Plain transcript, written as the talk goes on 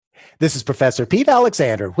This is Professor Pete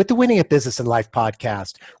Alexander with the Winning at Business and Life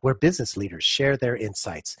podcast, where business leaders share their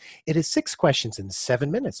insights. It is 6 questions in 7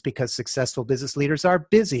 minutes because successful business leaders are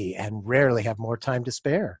busy and rarely have more time to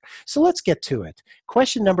spare. So let's get to it.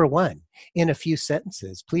 Question number 1. In a few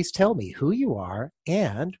sentences, please tell me who you are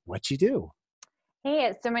and what you do.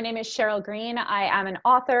 Hey, so my name is Cheryl Green. I am an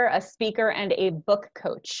author, a speaker, and a book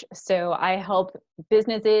coach. So I help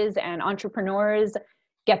businesses and entrepreneurs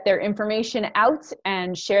get their information out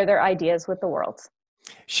and share their ideas with the world.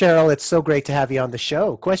 Cheryl, it's so great to have you on the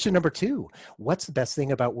show. Question number 2. What's the best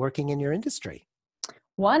thing about working in your industry?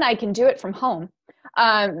 One, I can do it from home,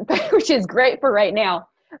 which is great for right now.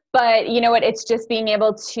 But you know what? It's just being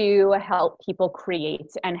able to help people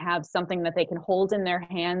create and have something that they can hold in their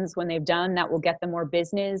hands when they've done that will get them more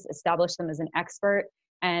business, establish them as an expert,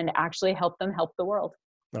 and actually help them help the world.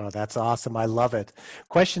 Oh, that's awesome. I love it.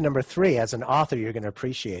 Question number 3, as an author, you're going to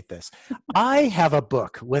appreciate this. I have a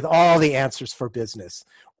book with all the answers for business.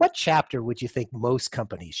 What chapter would you think most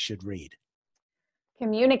companies should read?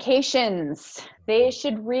 Communications. They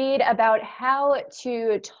should read about how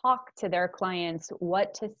to talk to their clients,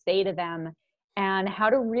 what to say to them, and how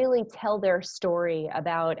to really tell their story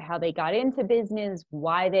about how they got into business,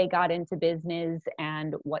 why they got into business,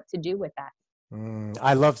 and what to do with that.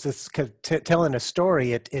 I love this. Telling a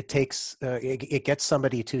story, it takes, it gets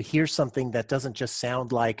somebody to hear something that doesn't just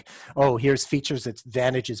sound like, oh, here's features,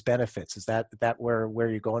 advantages, benefits. Is that where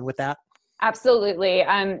you're going with that? Absolutely.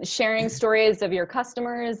 Sharing stories of your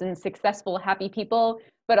customers and successful, happy people,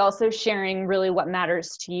 but also sharing really what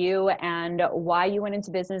matters to you and why you went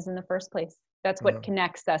into business in the first place. That's what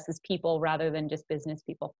connects us as people rather than just business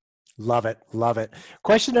people. Love it. Love it.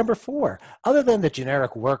 Question number 4. Other than the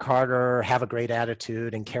generic work harder, have a great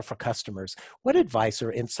attitude, and care for customers, what advice or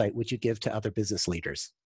insight would you give to other business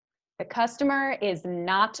leaders? The customer is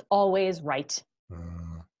not always right.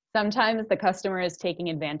 Sometimes the customer is taking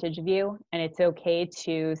advantage of you, and it's okay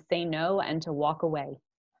to say no and to walk away.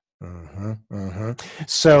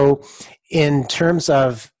 So in terms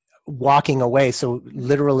of walking away, so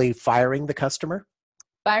literally firing the customer?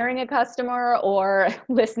 Firing a customer or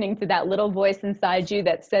listening to that little voice inside you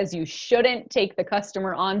that says you shouldn't take the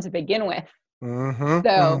customer on to begin with.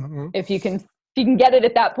 If you can get it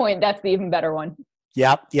at that point, that's the even better one.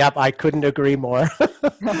 Yep. I couldn't agree more.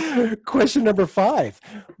 Question number 5.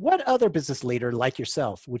 What other business leader like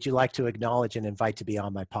yourself would you like to acknowledge and invite to be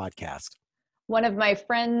on my podcast? One of my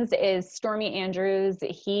friends is Stormy Andrews.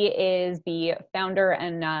 He is the founder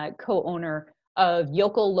and co-owner of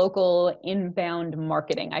Yokel Local Inbound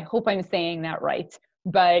Marketing. I hope I'm saying that right,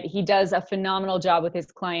 but he does a phenomenal job with his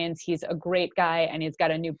clients. He's a great guy, and he's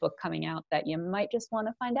got a new book coming out that you might just want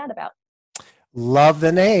to find out about. Love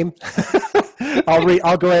the name.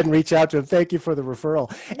 I'll go ahead and reach out to him. Thank you for the referral.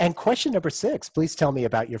 And question number 6, please tell me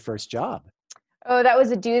about your first job. Oh, that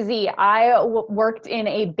was a doozy. I worked in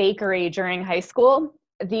a bakery during high school.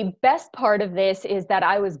 The best part of this is that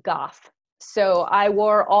I was goth. So I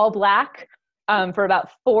wore all black for about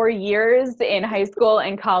 4 years in high school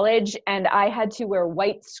and college, and I had to wear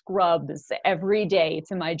white scrubs every day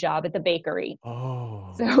to my job at the bakery.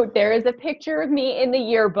 Oh. So there is a picture of me in the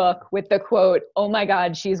yearbook with the quote, "Oh my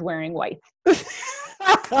God, she's wearing white."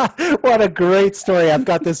 What a great story. I've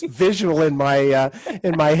got this visual in my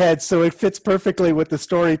head, so it fits perfectly with the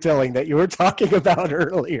storytelling that you were talking about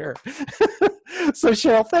earlier. So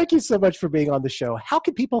Cheryl, thank you so much for being on the show. How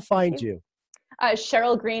can people find you?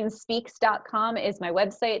 CherylGreenspeaks.com is my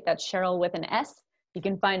website. That's Cheryl with an S. You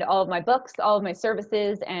can find all of my books, all of my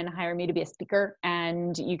services, and hire me to be a speaker.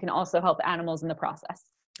 And you can also help animals in the process.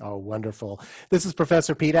 Oh, wonderful. This is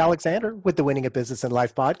Professor Pete Alexander with the Winning at Business and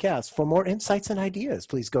Life podcast. For more insights and ideas,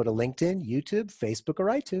 please go to LinkedIn, YouTube, Facebook, or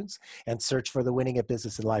iTunes and search for the Winning at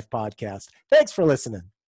Business and Life podcast. Thanks for listening.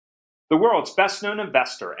 The world's best-known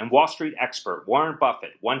investor and Wall Street expert Warren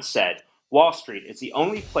Buffett once said, "Wall Street is the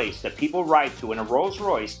only place that people ride to in a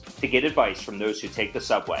Rolls-Royce to get advice from those who take the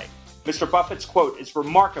subway." Mr. Buffett's quote is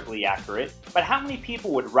remarkably accurate, but how many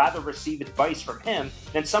people would rather receive advice from him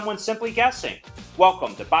than someone simply guessing?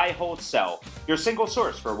 Welcome to Buy, Hold, Sell, your single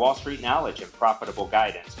source for Wall Street knowledge and profitable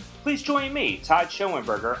guidance. Please join me, Todd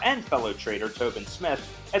Schoenberger, and fellow trader Tobin Smith,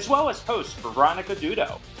 as well as host Veronica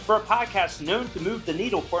Dudo, for a podcast known to move the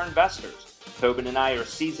needle for investors. Tobin and I are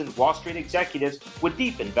seasoned Wall Street executives with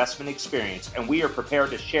deep investment experience, and we are prepared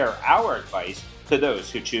to share our advice to those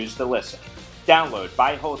who choose to listen. Download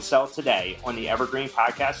Buy, Hold, Sell today on the Evergreen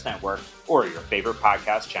Podcast Network or your favorite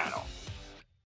podcast channel.